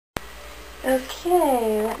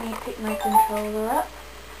Okay, let me pick my controller up.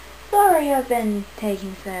 Sorry I've been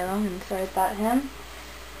taking so long, and sorry about him.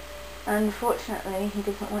 Unfortunately, he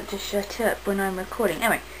doesn't want to shut up when I'm recording.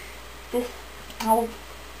 Anyway, oh,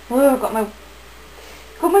 got my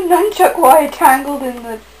nunchuck wire tangled in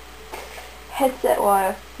the headset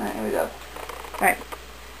wire. Right, here we go. Right.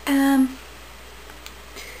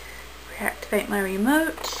 Reactivate my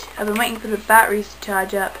remote. I've been waiting for the batteries to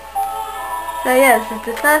charge up. So yeah, this is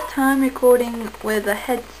the first time recording with a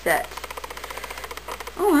headset.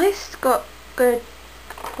 Oh, it's got good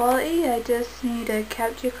quality. I just need a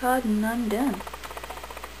capture card and I'm done.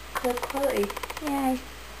 Good quality. Yay.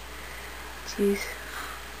 Jeez.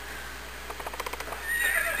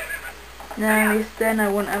 Now, at least then I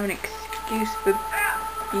won't have an excuse for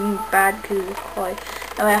being bad because of the quality.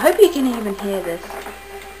 Anyway, I hope you can even hear this.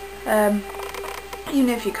 Even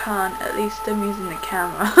if you can't, at least I'm using the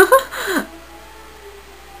camera.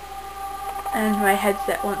 And my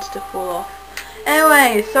headset wants to fall off.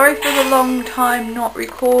 Anyway, sorry for the long time not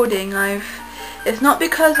recording. It's not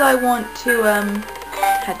because I want to,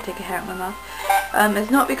 had to take a hair out of my mouth.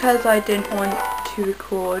 It's not because I didn't want to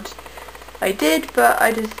record. I did, but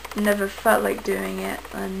I just never felt like doing it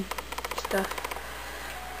and stuff.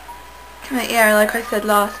 But yeah, like I said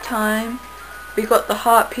last time, we got the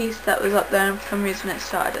heart piece that was up there and for some reason it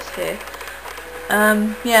started us here.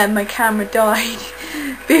 Yeah, my camera died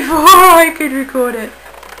before I could record it,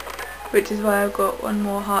 which is why I've got one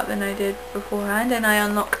more heart than I did beforehand, and I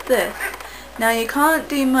unlocked this. Now you can't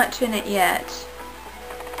do much in it yet,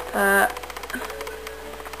 but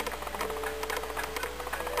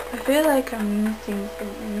I feel like I'm missing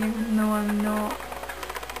something even though I'm not.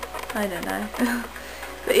 I don't know.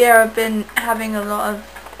 But yeah, I've been having a lot of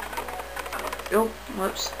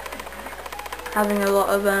having a lot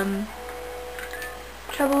of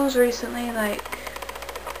troubles recently, like,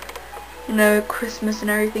 you know, Christmas and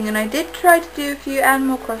everything, and I did try to do a few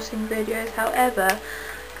Animal Crossing videos. However,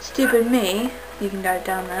 stupid me, you can dive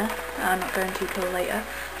down there, I'm not going to till later.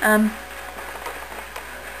 Oh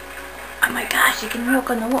my gosh, you can walk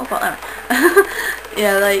on the waterfall.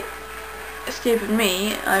 Yeah, like, stupid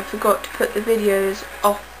me, I forgot to put the videos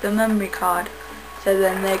off the memory card, so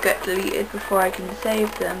then they get deleted before I can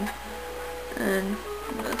save them. And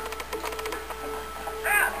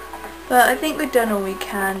but I think we've done all we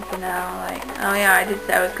can for now. Like, oh yeah, I did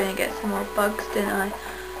say I was going to get some more bugs, didn't I?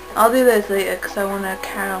 I'll do those later because I want to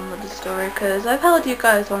carry on with the story, because I've held you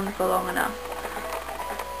guys on for long enough.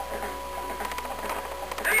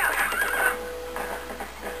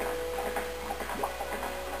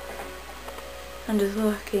 I'm just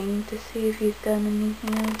looking to see if you've done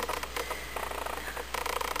anything else.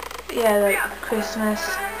 Yeah, like Christmas,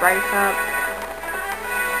 breakup,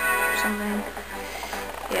 something.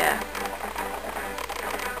 Yeah.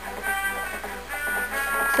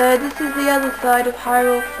 So this is the other side of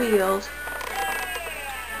Hyrule Field.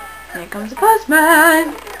 Here comes the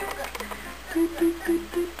postman!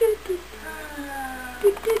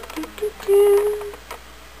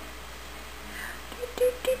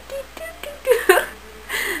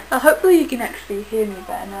 Hopefully you can actually hear me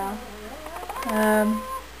better now.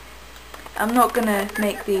 I'm not gonna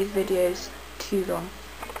make these videos too long.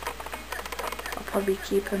 I'll probably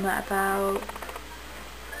keep them at about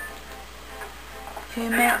a few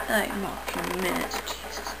minutes, like not a few minutes,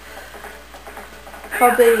 Jesus.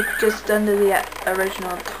 Probably just under the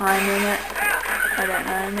original time limit. I don't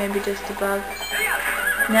know, maybe just above.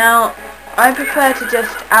 Now, I prefer to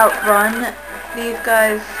just outrun these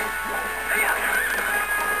guys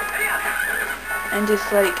and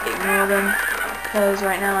just like ignore them, because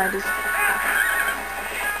right now I just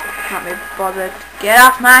can't be bothered. Get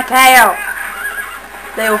off my tail!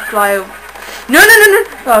 They all fly over. No!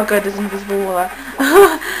 Oh god, there's invisible wall there.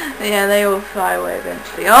 Yeah, they all fly away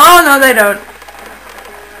eventually. Oh no, they don't.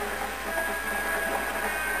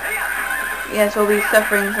 Yes, we'll be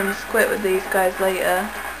suffering from squid with these guys later.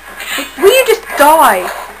 Will you just die?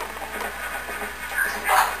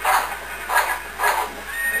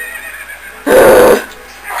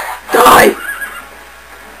 Die!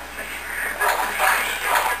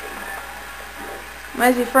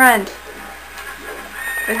 Where's your friend?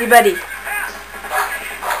 Where's your buddy?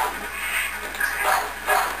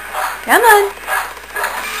 Come on!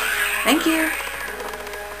 Thank you.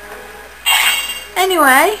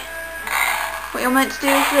 Anyway, what you're meant to do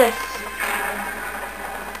is this.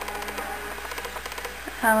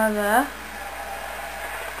 However,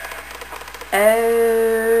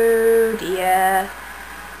 oh dear.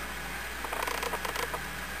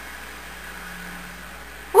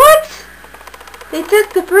 What? They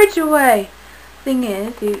took the bridge away. thing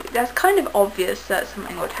is, that's kind of obvious that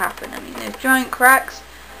something would happen. I mean, there's giant cracks.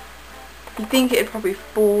 You think it'd probably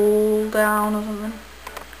fall down or something.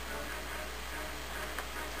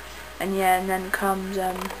 And yeah, and then comes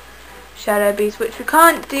Shadow Beast, which we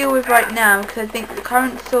can't deal with right now because I think the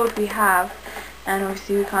current sword we have, and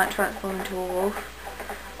obviously we can't transform into a wolf.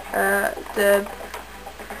 The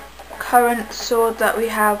current sword that we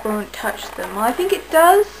have won't touch them. Well, I think it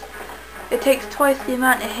does. It takes twice the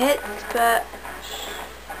amount of hits, but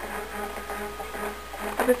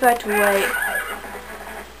I prefer to wait.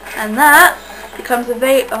 And that becomes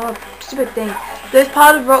oh, stupid thing. Those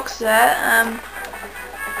pile of rocks there,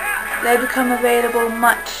 they become available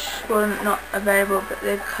well, not available, but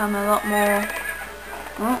they become a lot more.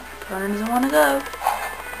 Oh, Conan doesn't want to go.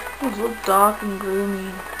 Oh, it's all dark and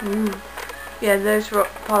gloomy. Ooh. Yeah, those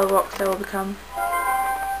pile of rocks, they will become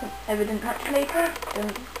evident much later.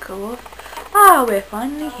 Don't go off. Ah, we're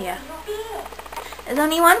finally here. There's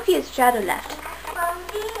only one piece of shadow left.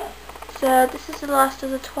 So this is the last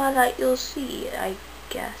of the Twilight you'll see, I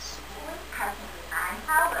guess.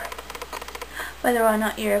 Whether or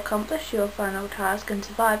not you accomplish your final task and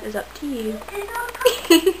survive is up to you.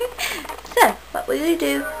 So, what will you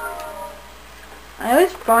do? I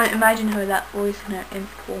always imagine her that voice in her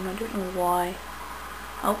inform. I don't know why.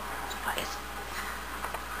 Oh, spiders.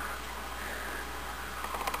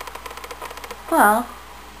 Well,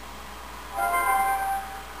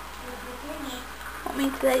 want me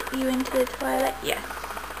to let you into the Twilight? Yes.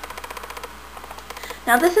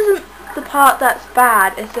 Now this isn't the part that's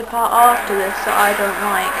bad, it's the part after this that I don't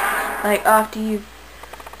like. Like after you've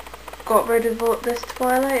got rid of this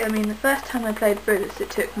Twilight. I mean, the first time I played through this, it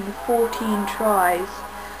took me 14 tries.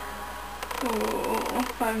 Oh,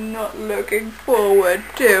 I'm not looking forward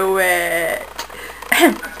to it.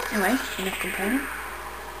 Anyway, enough complaining.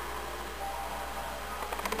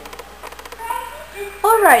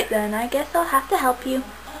 Alright then, I guess I'll have to help you.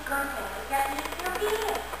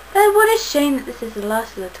 But what a shame that this is the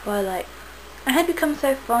last of the Twilight. I had become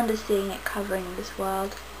so fond of seeing it covering this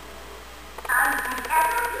world.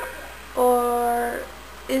 Or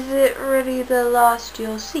is it really the last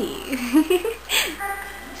you'll see?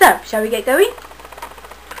 So, shall we get going?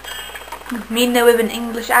 Me know with an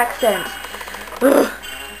English accent. Ugh.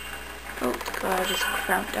 Oh god, I just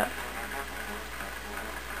cramped up.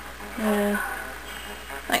 Yeah.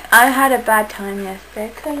 Like, I had a bad time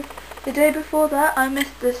yesterday because the day before that I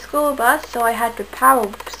missed the school bus, so I had to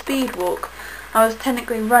power speed walk. I was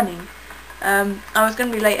technically running. I was going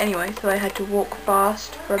to be late anyway, so I had to walk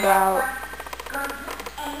fast for about...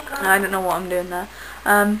 I don't know what I'm doing there.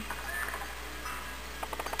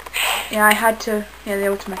 Yeah, I had to... Yeah, they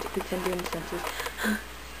automatically send you instances.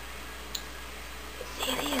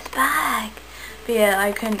 Celia's bag! But yeah,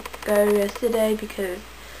 I couldn't go yesterday because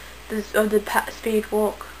of the speed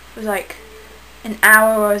walk. It was like an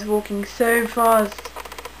hour I was walking so fast.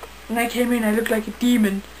 When I came in I looked like a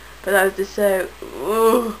demon. But that was just so...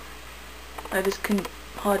 Ugh. I just couldn't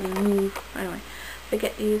hardly move. Anyway,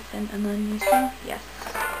 forget the scent and then you smell? Yes.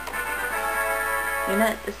 You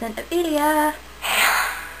know the scent of Elia.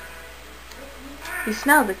 You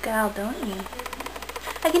smell the gal, don't you?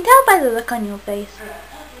 I can tell by the look on your face.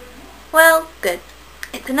 Well, good.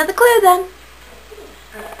 It's another clue then.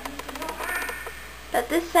 But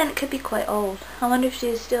this scent could be quite old. I wonder if she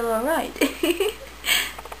is still alright.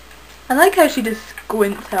 I like how she just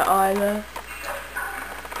squints her eye there.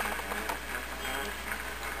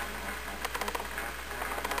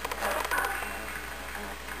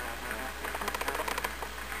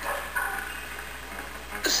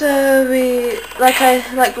 So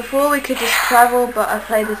like before we could just travel, but I've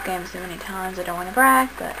played this game so many times I don't want to brag,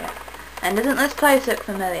 but yeah. And doesn't this place look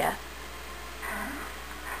familiar?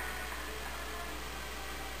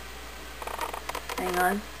 Hang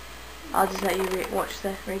on. I'll just let you watch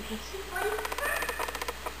the reviews.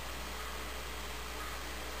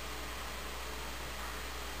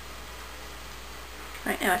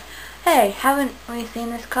 Right, anyway. Hey, haven't we seen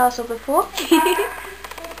this castle before?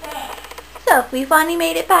 So, we finally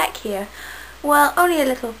made it back here. Well, only a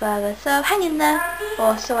little further, so hang in there.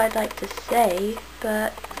 Or so I'd like to say,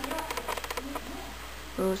 but...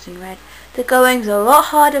 Rules in red. The going's a lot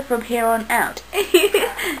harder from here on out.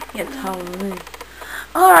 Yeah, the whole room.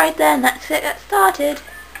 Alright then, let's get started.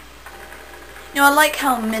 You know, I like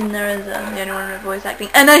how Min there is the only one with voice acting.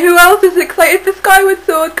 And who else is excited for Skyward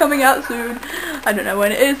Sword coming out soon? I don't know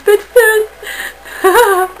when it is, but soon.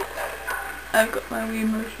 I've got my Wii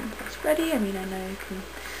Motion Plus ready. I mean, I know you can...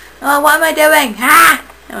 Oh, what am I doing? Ah!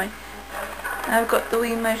 Anyway, I've got the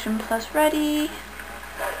Wii Motion Plus ready.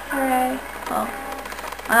 Hooray. Well,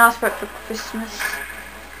 I asked for it for Christmas.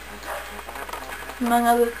 among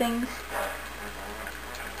other things.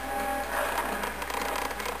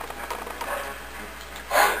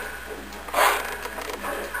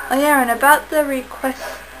 Oh yeah, and about the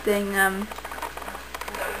requesting,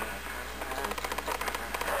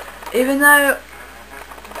 even though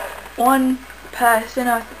one person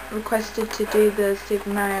I requested to do the Super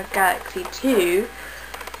Mario Galaxy 2,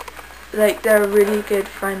 like, they're a really good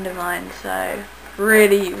friend of mine, so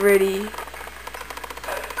really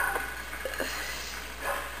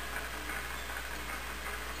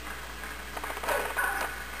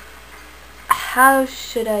how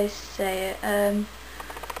should I say it?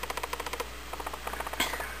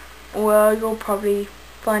 Well, you'll probably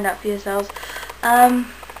find out for yourselves.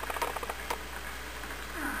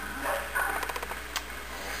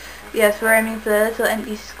 Yes, we're aiming for the little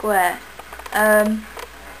empty square.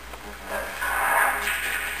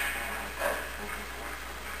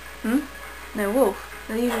 No wolf.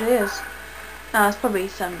 There usually is. No, it's probably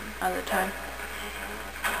some other time.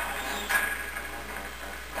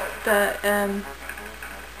 But,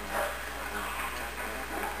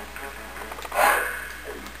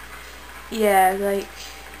 yeah, like,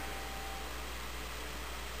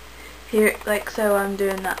 here, like, so I'm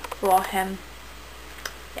doing that for him.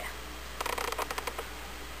 Yeah.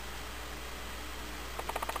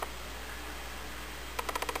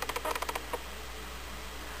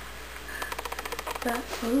 But,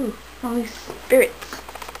 ooh, all these spirits.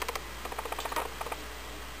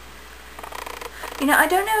 You know, I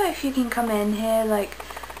don't know if you can come in here, like,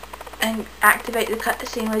 and activate the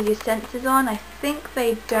cutscene with your sensors on. I think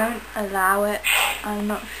they don't allow it. I'm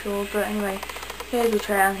not sure, but anyway, here's the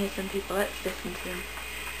trail and here's some people. Let's listen to them.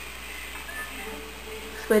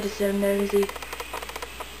 We're just so nosy.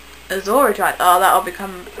 Azora tried. Oh, that'll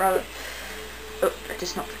become rather. Oh, I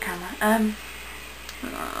just knocked the camera.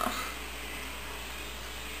 Oh.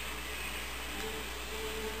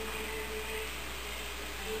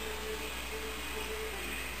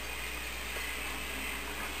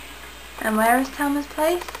 And where is Thelma's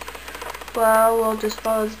place? Well, we'll just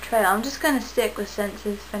follow the trail. I'm just going to stick with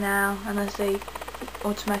sensors for now, unless they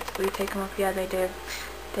automatically take them off. Yeah, they do.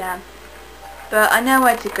 Damn. But I know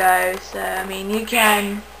where to go, so, I mean, you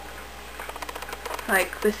can,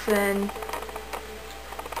 like, listen.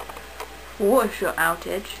 Water shot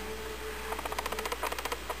outage.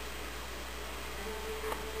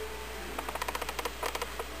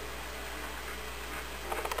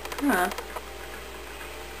 Huh.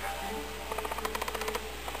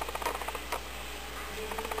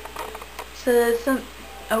 So there's some.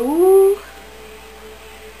 Oh,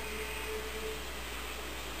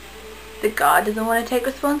 the guard doesn't want to take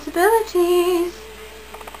responsibilities.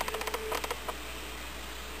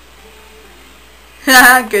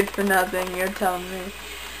 Good for nothing, you're telling me.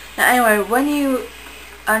 Now anyway, when you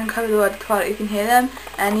uncover the word Twilight, you can hear them,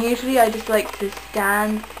 and usually I just like to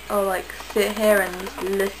stand or like sit here and just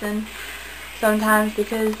listen sometimes,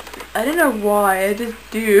 because I don't know why, I just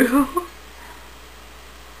do.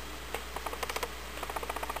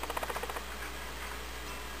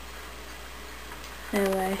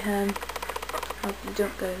 Anyway, oh,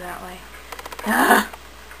 don't go that way.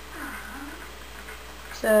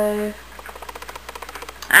 So,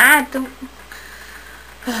 don't.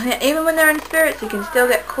 Yeah, even when they're in spirits, you can still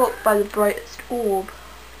get caught by the brightest orb,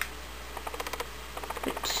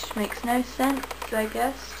 which makes no sense, I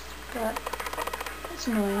guess, but it's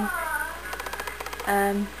annoying.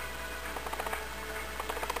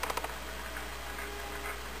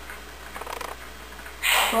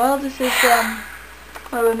 Well, this is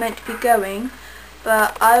where we're meant to be going,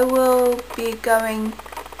 but I will be doing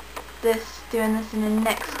this in the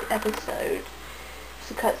next episode.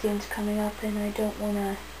 The cutscene's coming up and I don't want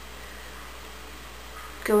to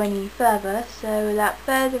go any further, so without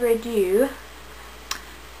further ado,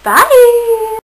 bye!